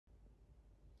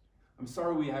I'm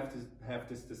sorry we have to have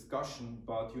this discussion,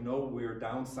 but you know we're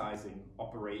downsizing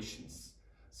operations.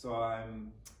 So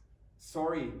I'm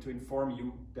sorry to inform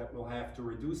you that we'll have to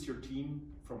reduce your team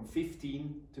from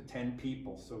 15 to 10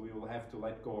 people. So we will have to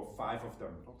let go of 5 of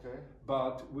them. Okay.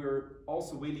 But we're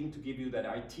also willing to give you that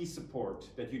IT support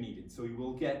that you needed. So you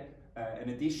will get an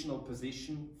additional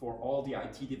position for all the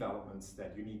IT developments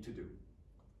that you need to do.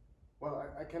 Well,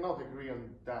 I cannot agree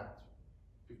on that,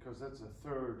 because that's a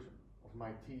third of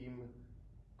my team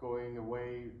going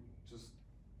away just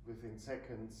within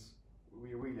seconds.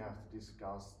 We really have to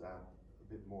discuss that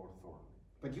a bit more thoroughly.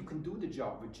 But you can do the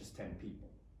job with just 10 people.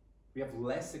 We have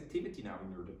less activity now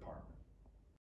in your department.